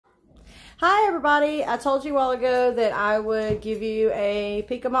Hi everybody, I told you a while ago that I would give you a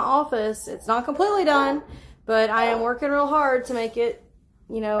peek of my office. It's not completely done, but I am working real hard to make it,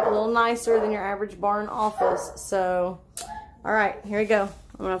 you know, a little nicer than your average barn office. So, all right, here we go.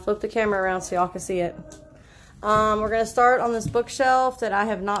 I'm gonna flip the camera around so y'all can see it. We're gonna start on this bookshelf that I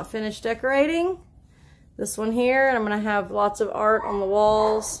have not finished decorating. This one here, and I'm gonna have lots of art on the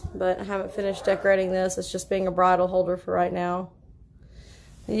walls, but I haven't finished decorating this. It's just being a bridle holder for right now.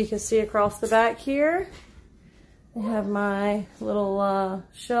 And you can see across the back here, I have my little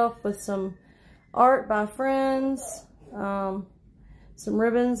shelf with some art by friends, some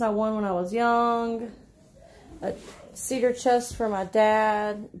ribbons I won when I was young, a cedar chest for my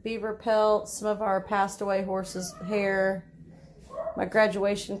dad, beaver pelts, some of our passed away horses' hair, my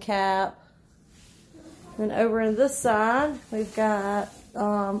graduation cap. And over on this side, we've got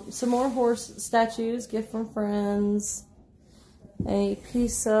some more horse statues, gift from friends, a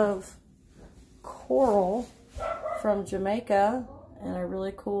piece of coral from Jamaica, and a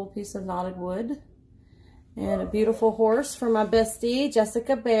really cool piece of knotted wood, and a beautiful horse from my bestie,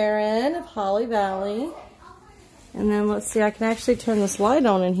 Jessica Barron of Holly Valley. And then let's see, I can actually turn this light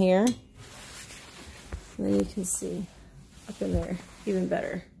on in here. And then you can see up in there, even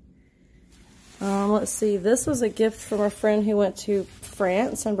better. Let's see, this was a gift from a friend who went to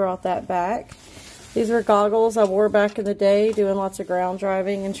France and brought that back. These were goggles I wore back in the day doing lots of ground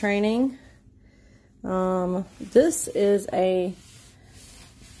driving and training. This is a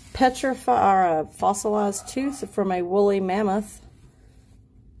fossilized tooth from a woolly mammoth.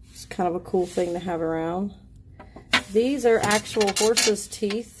 It's kind of a cool thing to have around. These are actual horses'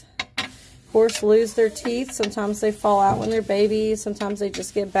 teeth. Horses lose their teeth. Sometimes they fall out when they're babies. Sometimes they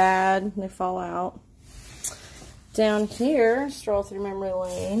just get bad and they fall out. Down here, stroll through memory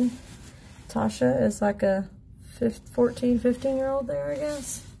lane. Tasha is like a 14, 15-year-old there, I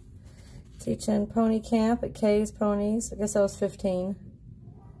guess. Teaching pony camp at Kay's Ponies. I guess I was 15.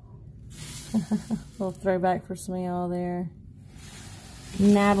 Little throwback for some of y'all there.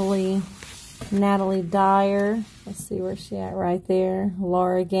 Natalie Dyer. Let's see where she at right there.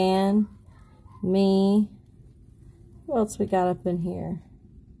 Laura Gann. Me. Who else we got up in here?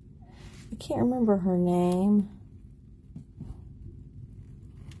 I can't remember her name.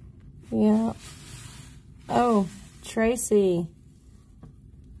 Yeah. Oh, Tracy.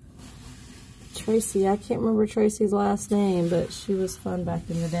 I can't remember Tracy's last name, but she was fun back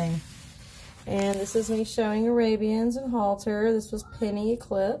in the day. And this is me showing Arabians and halter. This was Penny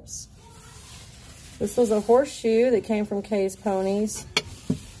Eclipse. This was a horseshoe that came from Kay's Ponies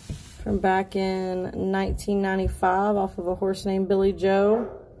from back in 1995 off of a horse named Billy Joe.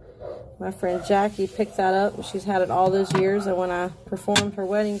 My friend Jackie picked that up, and she's had it all those years, and when I performed her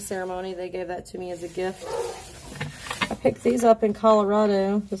wedding ceremony, they gave that to me as a gift. I picked these up in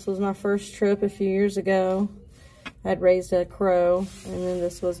Colorado. This was my first trip a few years ago. I had raised a crow, and then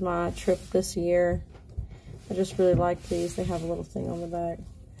this was my trip this year. I just really like these. They have a little thing on the back.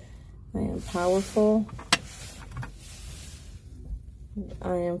 I am powerful.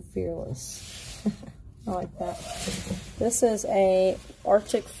 I am fearless. I like that. This is a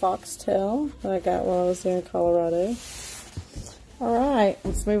Arctic foxtail that I got while I was there in Colorado. All right,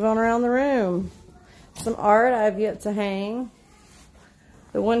 let's move on around the room. Some art I have yet to hang.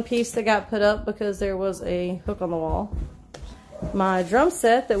 The one piece that got put up because there was a hook on the wall. My drum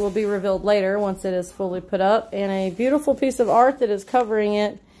set that will be revealed later once it is fully put up. And a beautiful piece of art that is covering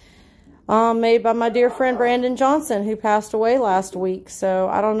it. Made by my dear friend Brandon Johnson, who passed away last week. So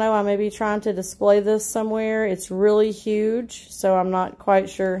I don't know, I may be trying to display this somewhere. It's really huge, so I'm not quite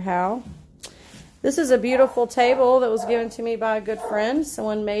sure how. This is a beautiful table that was given to me by a good friend.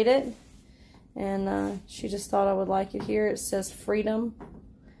 Someone made it, and she just thought I would like it here. It says freedom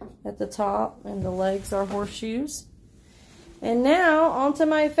at the top, and the legs are horseshoes. And now, on to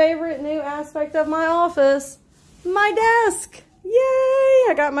my favorite new aspect of my office, my desk. Yay!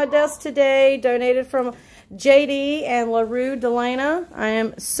 I got my desk today, donated from JD and LaRue Delana. I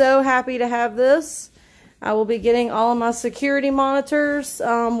am so happy to have this. I will be getting all of my security monitors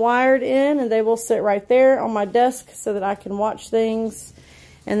wired in, and they will sit right there on my desk so that I can watch things.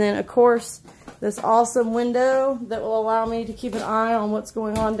 And then, of course, this awesome window that will allow me to keep an eye on what's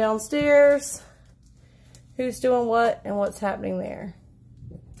going on downstairs, who's doing what, and what's happening there.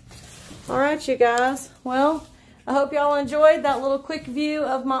 All right, you guys. Well, I hope y'all enjoyed that little quick view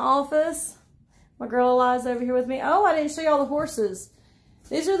of my office. My girl Eli's over here with me. Oh, I didn't show y'all the horses.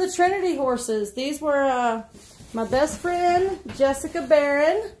 These are the Trinity horses. These were my best friend, Jessica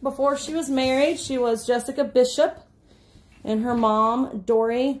Barron. Before she was married, she was Jessica Bishop. And her mom,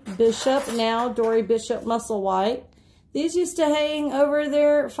 Dory Bishop, now Dory Bishop Musselwhite. These used to hang over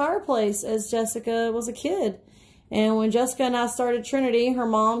their fireplace as Jessica was a kid. And when Jessica and I started Trinity, her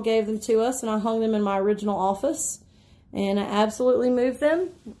mom gave them to us, and I hung them in my original office. And I absolutely moved them,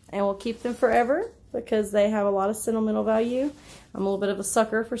 and will keep them forever because they have a lot of sentimental value. I'm a little bit of a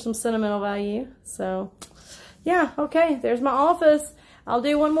sucker for some sentimental value. So, yeah, okay, there's my office. I'll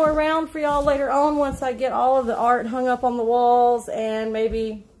do one more round for y'all later on once I get all of the art hung up on the walls and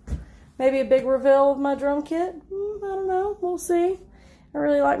maybe a big reveal of my drum kit. I don't know. We'll see. I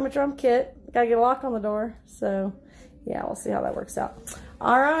really like my drum kit. Gotta get a lock on the door. So, yeah, we'll see how that works out.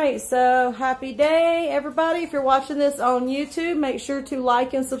 All right, so happy day, everybody. If you're watching this on YouTube, make sure to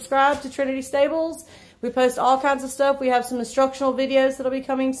like and subscribe to Trinity Stables. We post all kinds of stuff. We have some instructional videos that'll be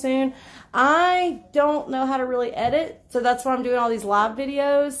coming soon. I don't know how to really edit, so that's why I'm doing all these live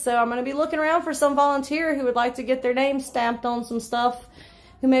videos. So I'm going to be looking around for some volunteer who would like to get their name stamped on some stuff,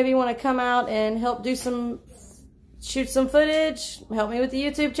 who maybe want to come out and help do shoot some footage, help me with the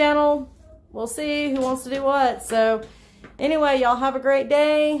YouTube channel. We'll see who wants to do what. So anyway, y'all have a great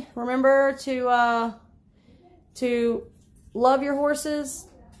day. Remember to love your horses,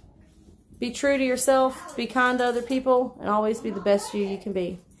 be true to yourself, be kind to other people, and always be the best you can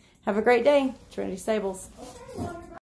be. Have a great day, Trinity Stables.